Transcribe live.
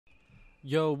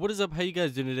Yo, what is up? How you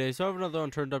guys doing today? So I have another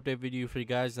Unturned update video for you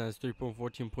guys, and it's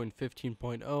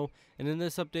 3.14.15.0. And in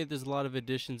this update, there's a lot of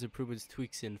additions, improvements,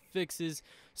 tweaks, and fixes.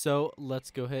 So let's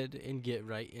go ahead and get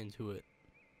right into it.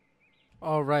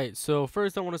 Alright, so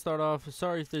first I want to start off.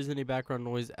 Sorry if there's any background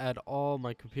noise at all.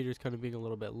 My computer's kind of being a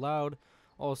little bit loud.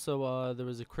 Also, there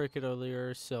was a cricket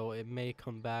earlier, so it may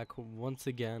come back once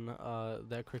again.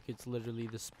 That cricket's literally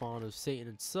the spawn of Satan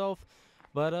itself.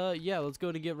 But yeah, let's go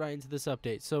and get right into this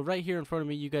update. So right here in front of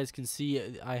me, you guys can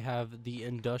see I have the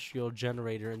industrial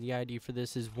generator, and the ID for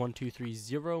this is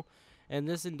 1230. And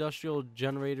this industrial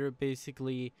generator,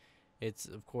 basically, it's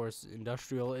of course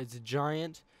industrial. It's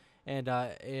giant, and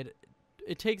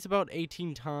it takes about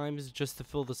 18 times just to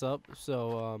fill this up.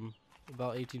 So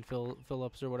about 18 fill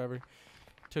ups or whatever.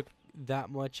 Took that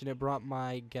much, and it brought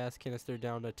my gas canister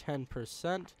down to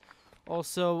 10%.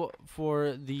 Also,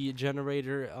 for the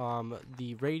generator,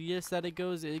 the radius that it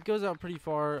goes out pretty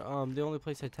far. The only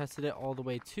place I tested it all the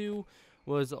way to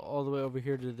was all the way over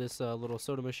here to this little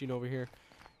soda machine over here,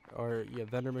 or yeah,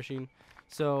 vendor machine.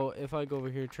 So if I go over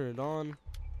here, turn it on,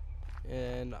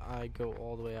 and I go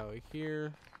all the way out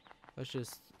here, let's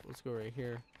go right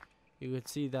here. You can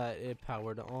see that it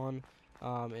powered on,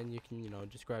 and you can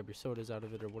just grab your sodas out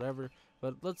of it or whatever.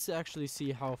 But let's actually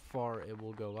see how far it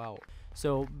will go out.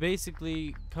 So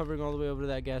basically, covering all the way over to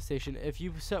that gas station, if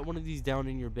you set one of these down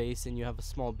in your base and you have a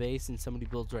small base and somebody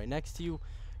builds right next to you,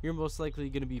 you're most likely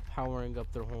going to be powering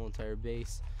up their whole entire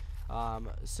base.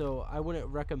 So I wouldn't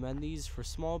recommend these for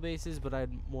small bases, but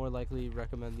I'd more likely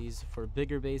recommend these for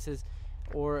bigger bases.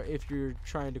 Or if you're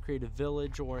trying to create a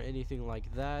village or anything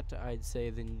like that, I'd say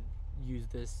then use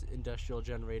this industrial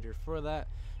generator for that,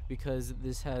 because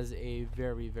this has a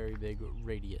very big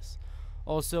radius.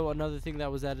 Also, another thing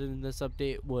that was added in this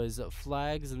update was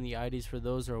flags, and the IDs for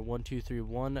those are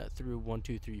 1231 through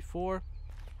 1234.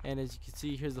 And as you can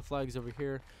see, here's the flags over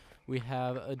here. We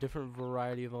have a different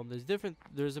variety of them.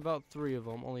 There's about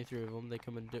only three of them. They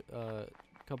come in a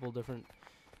couple different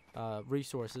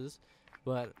resources.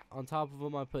 But on top of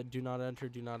them, I put do not enter,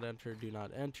 do not enter, do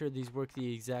not enter. These work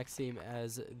the exact same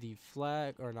as the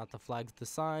flag, or not the flags, the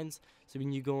signs. So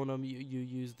when you go on them, you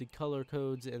use the color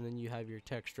codes, and then you have your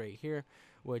text right here,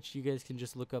 which you guys can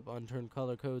just look up unturned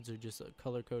color codes or just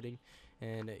color coding,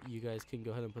 and you guys can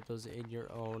go ahead and put those in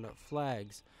your own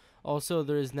flags. Also,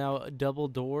 there is now double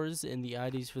doors, and the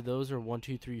IDs for those are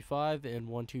 1235 and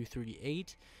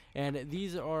 1238. And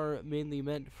these are mainly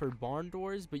meant for barn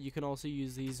doors, but you can also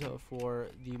use these for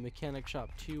the mechanic shop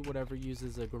too. Whatever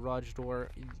uses a garage door,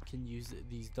 you can use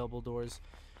these double doors.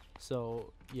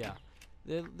 So yeah,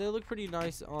 they look pretty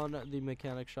nice on the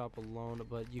mechanic shop alone,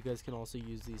 but you guys can also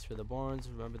use these for the barns.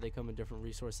 Remember, they come in different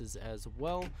resources as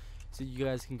well, so you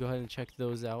guys can go ahead and check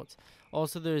those out.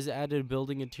 Also, there's added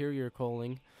building interior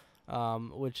coaling,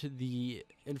 which the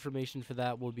information for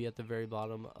that will be at the very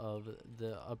bottom of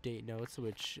the update notes,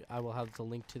 which I will have the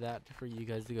link to that for you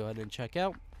guys to go ahead and check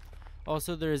out.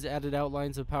 Also, there is added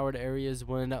outlines of powered areas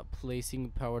when placing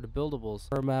powered buildables.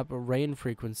 Per map rain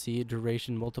frequency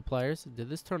duration multipliers. Did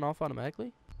this turn off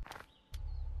automatically?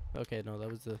 Okay, no, that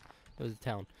was the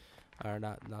town, or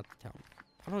not the town.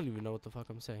 I don't even know what the fuck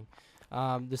I'm saying.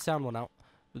 The sound went out.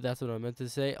 But that's what I meant to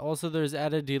say. Also, there's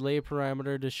added delay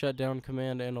parameter to shut down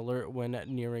command and alert when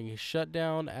nearing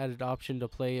shutdown. Added option to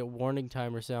play a warning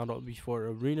timer sound before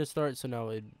arena start, so now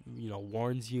it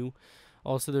warns you.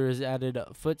 Also, there is added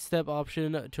footstep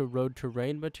option to road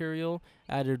terrain material.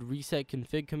 Added reset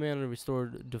config command and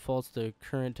restored defaults to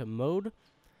current mode.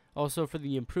 Also, for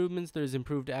the improvements, there's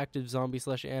improved active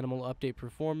zombie/animal update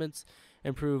performance,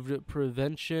 improved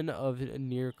prevention of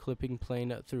near clipping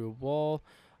plane through wall.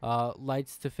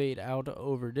 Lights to fade out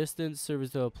over distance,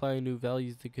 servers to apply new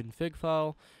values to config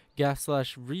file,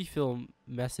 gas/refill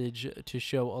message to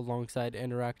show alongside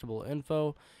interactable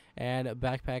info, and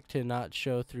backpack to not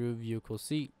show through vehicle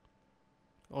seat.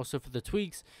 Also, for the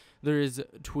tweaks, there is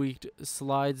tweaked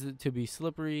slides to be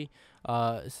slippery,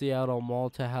 Seattle Mall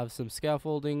to have some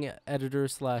scaffolding,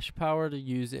 editor/power to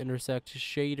use intersect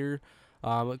shader,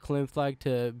 claim flag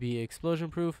to be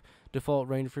explosion proof, default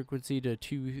rain frequency to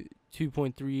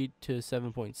 2.3 to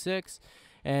 7.6,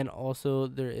 and also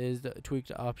there is the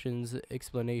tweaked options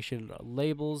explanation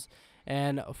labels.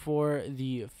 And for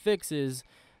the fixes,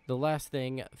 the last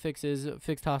thing fixes: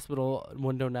 fixed hospital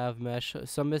window nav mesh,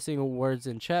 some missing words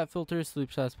in chat filters,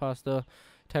 sleep slash pasta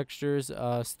textures,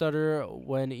 stutter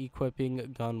when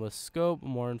equipping gun with scope.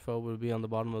 More info will be on the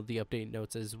bottom of the update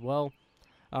notes as well.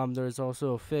 There's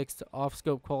also fixed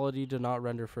off-scope quality to not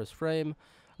render first frame,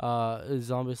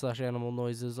 zombie/animal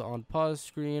noises on pause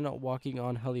screen, walking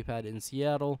on helipad in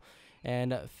Seattle,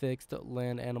 and fixed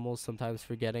land animals, sometimes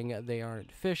forgetting they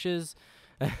aren't fishes.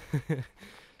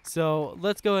 So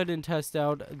let's go ahead and test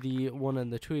out the one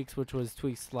in the tweaks, which was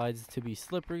tweak slides to be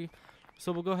slippery.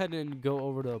 So we'll go ahead and go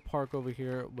over to a park over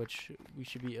here, which we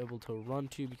should be able to run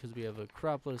to because we have a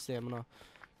crap load of stamina.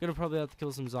 Gonna probably have to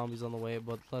kill some zombies on the way,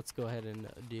 but let's go ahead and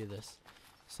do this.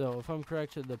 So if I'm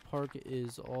correct, the park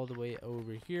is all the way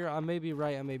over here. I may be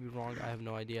right, I may be wrong, I have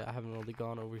no idea. I haven't really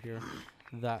gone over here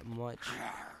that much,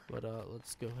 but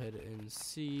let's go ahead and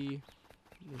see.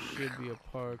 There should be a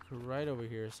park right over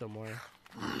here somewhere,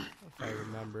 if I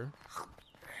remember.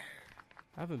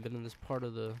 I haven't been in this part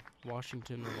of the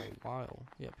Washington in a while.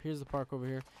 Yep, here's the park over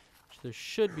here. There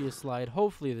should be a slide.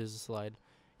 Hopefully there's a slide.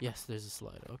 Yes, there's a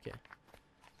slide. Okay.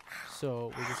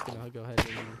 So we're just gonna go ahead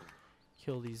and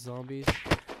kill these zombies.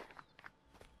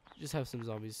 Just have some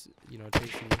zombies, you know,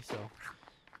 chasing me. So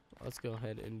let's go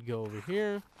ahead and go over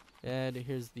here. And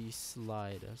here's the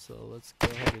slide. So let's go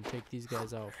ahead and take these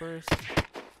guys out first.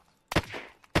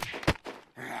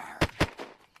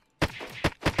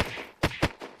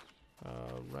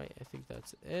 Right, I think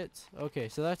that's it. Okay,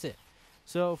 so that's it.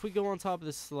 So if we go on top of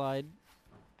this slide,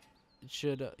 it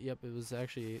should, yep, it was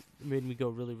actually, it made me go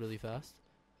really, really fast.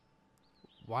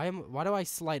 Why do I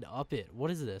slide up it?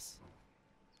 What is this?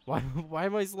 Why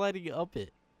am I sliding up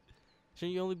it?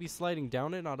 Shouldn't you only be sliding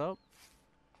down it, not up?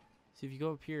 See, if you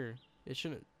go up here, it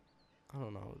shouldn't, I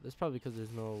don't know. That's probably because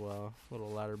there's no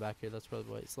little ladder back here. That's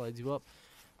probably why it slides you up.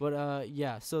 But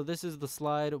yeah, so this is the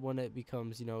slide when it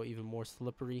becomes, you know, even more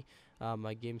slippery.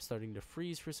 My game's starting to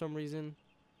freeze for some reason.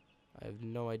 I have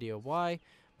no idea why.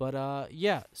 But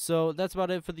yeah, so that's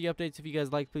about it for the updates. If you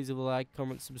guys like, please leave a like,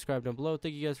 comment, subscribe down below.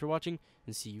 Thank you guys for watching,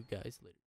 and see you guys later.